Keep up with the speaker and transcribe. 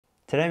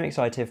Today I'm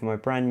excited for my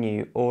brand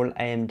new all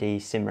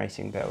AMD sim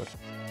racing build.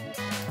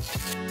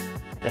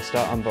 Let's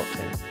start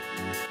unboxing.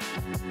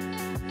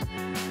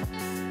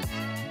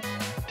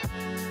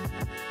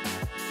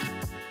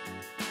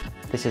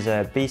 This is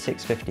a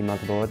B650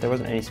 motherboard. There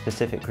wasn't any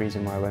specific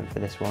reason why I went for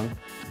this one.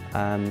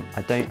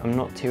 I'm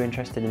not too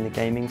interested in the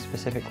gaming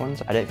specific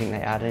ones. I don't think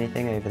they add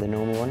anything over the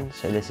normal ones,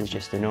 so this is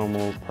just a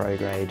normal pro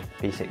grade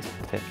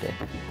B650.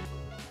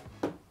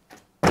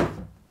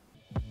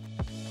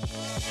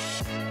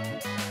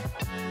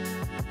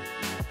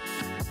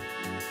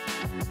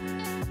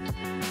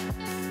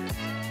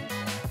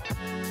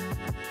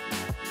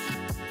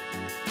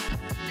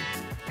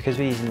 Because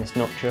we're using this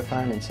notcher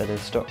fan instead of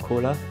the stock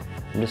cooler,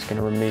 I'm just going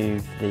to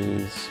remove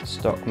these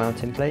stock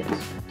mounting plates.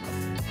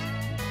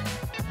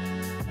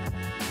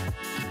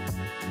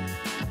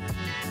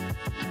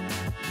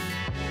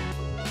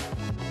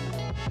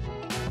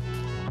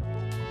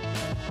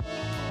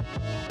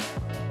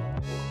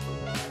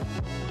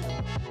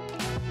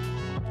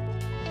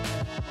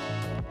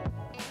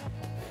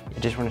 I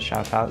just want to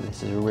shout out,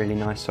 this is a really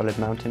nice solid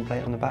mounting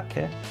plate on the back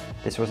here.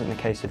 This wasn't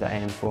the case with the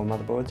AM4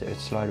 motherboards, it would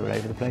slide all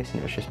over the place and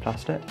it was just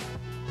plastic.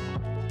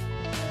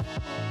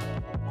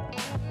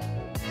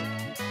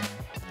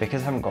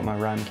 Because I haven't got my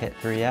RAM kit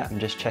through yet, I'm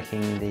just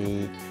checking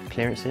the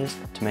clearances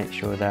to make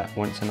sure that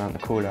once I mount the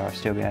cooler I'll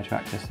still be able to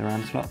access the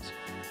RAM slots,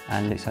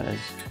 and it looks like there's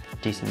a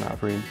decent amount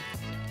of room.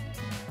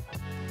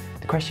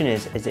 The question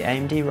is the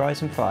AMD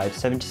Ryzen 5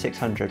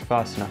 7600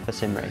 fast enough for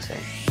sim racing?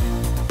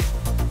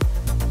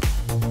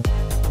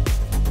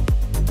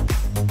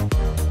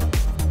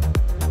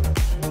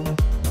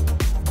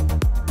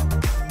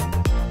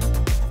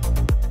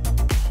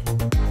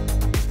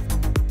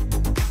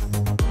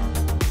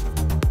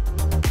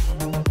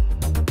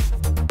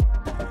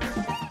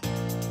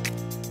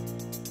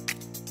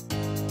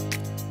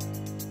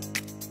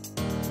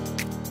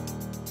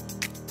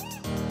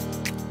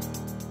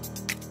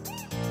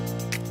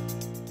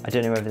 I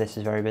don't know whether this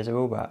is very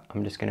visible, but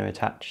I'm just going to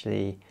attach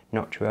the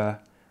notcher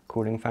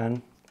cooling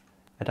fan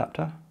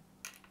adapter.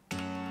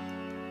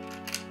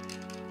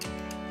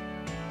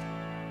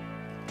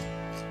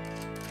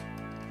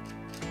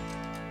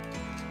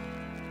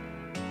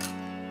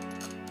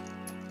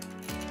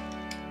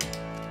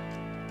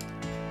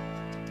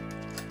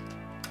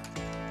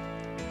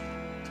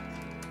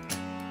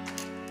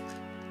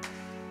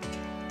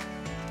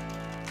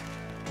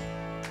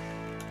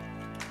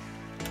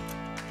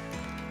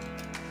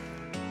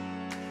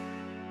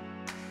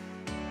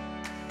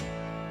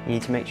 You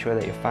need to make sure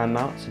that your fan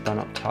mounts are done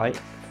up tight,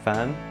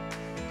 firm,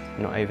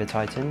 not over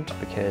tightened,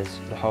 because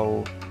the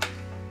whole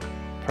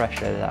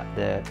pressure that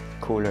the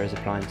cooler is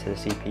applying to the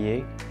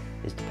CPU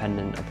is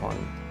dependent upon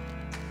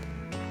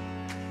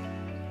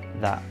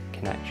that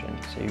connection.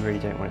 So you really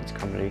don't want it to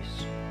come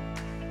loose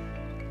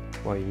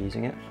while you're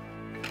using it.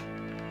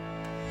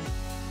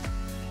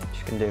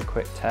 Just going to do a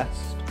quick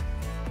test.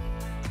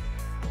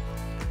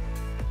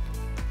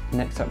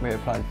 Next up, we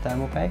apply the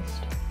thermal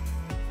paste.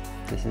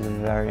 This is a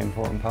very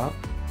important part.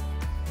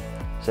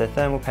 So the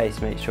thermal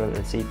paste makes sure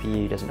that the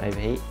CPU doesn't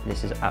overheat.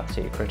 This is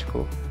absolutely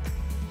critical.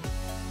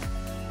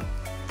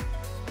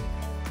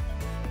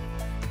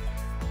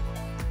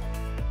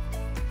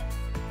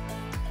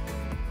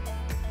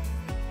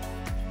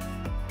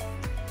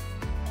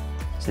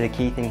 So the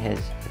key thing is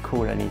the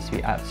cooler needs to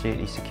be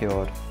absolutely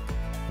secured.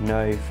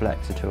 No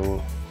flex at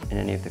all in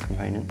any of the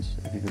components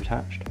that we've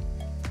attached.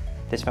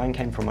 This fan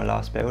came from my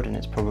last build and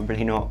it's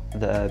probably not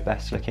the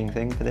best looking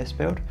thing for this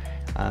build,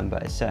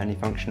 but it's certainly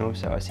functional,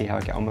 so I'll see how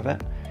I get on with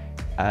it.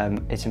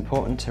 It's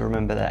important to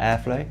remember the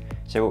airflow,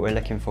 so what we're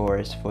looking for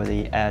is for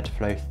the air to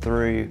flow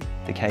through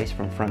the case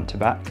from front to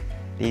back.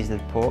 These are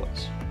the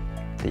ports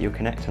that you'll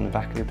connect on the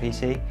back of your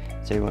PC,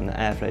 so you want the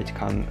airflow to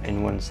come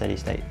in one steady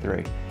state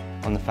through.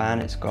 On the fan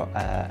it's got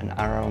an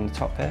arrow on the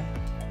top here,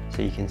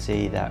 so you can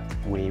see that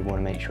we want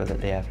to make sure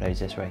that the air flows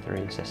this way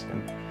through the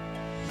system.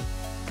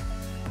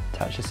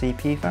 Touch the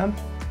CPU fan,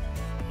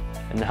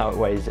 and now it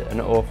weighs an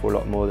awful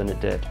lot more than it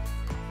did.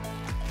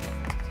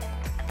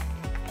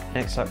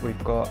 Next up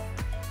we've got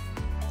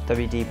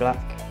WD Black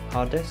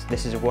hard disk.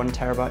 This is a 1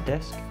 TB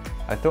disk.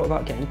 I thought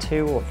about getting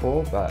 2 or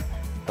 4, but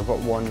I've got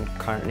 1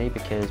 currently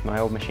because my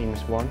old machine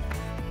was 1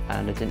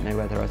 and I didn't know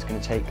whether I was going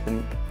to take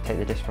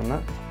the disk from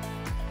that.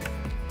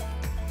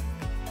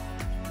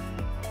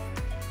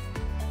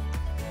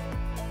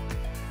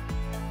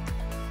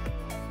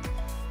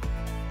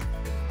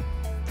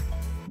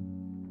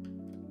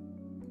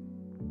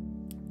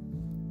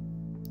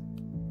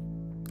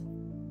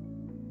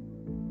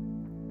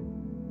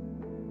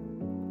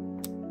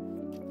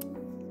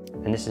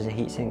 And this is a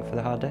heatsink for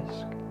the hard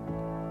disk.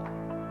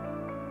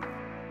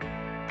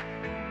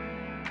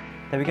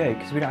 There we go,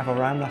 because we don't have a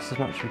RAM, that's as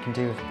much as we can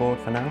do with the board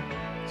for now.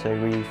 So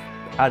we've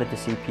added the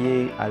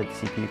CPU, added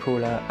the CPU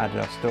cooler, added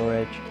our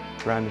storage,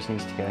 RAM just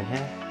needs to go in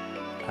here.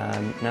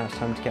 Now it's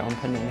time to get on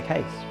putting it in the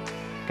case.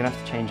 You're going to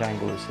have to change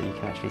angles so you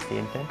can actually see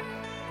anything.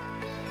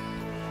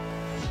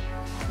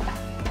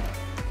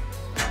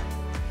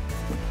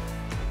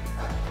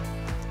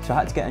 So I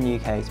had to get a new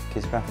case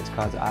because graphics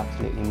cards are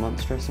absolutely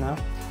monstrous now.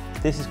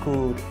 This is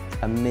called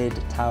a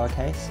mid-tower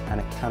case, and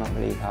I cannot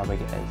believe how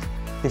big it is.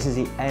 This is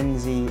the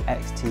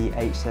NZXT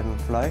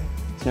H7 Flow.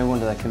 It's no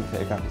wonder there couldn't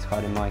fit a graphics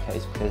card in my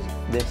case, because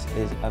this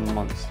is a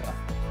monster.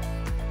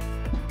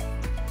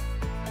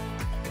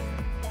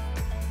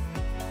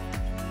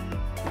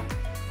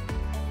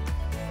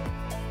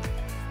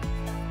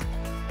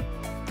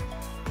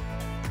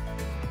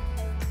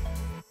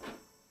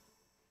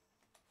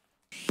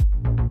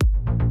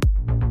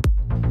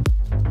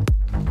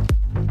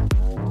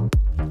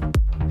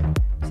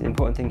 The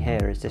important thing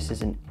here is this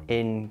is an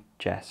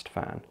ingest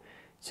fan,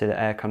 so the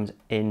air comes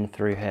in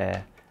through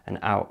here and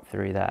out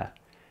through there.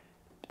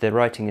 The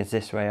writing is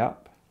this way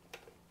up,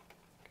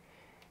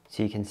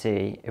 so you can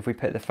see if we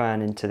put the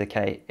fan into the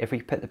case, if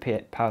we put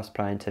the power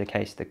supply into the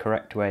case the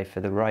correct way for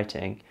the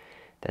writing,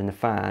 then the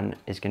fan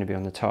is going to be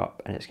on the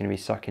top and it's going to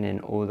be sucking in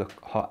all the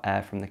hot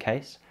air from the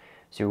case.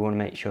 So we want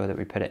to make sure that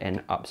we put it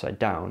in upside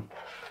down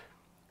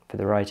for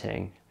the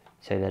writing,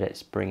 so that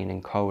it's bringing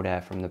in cold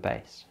air from the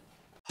base.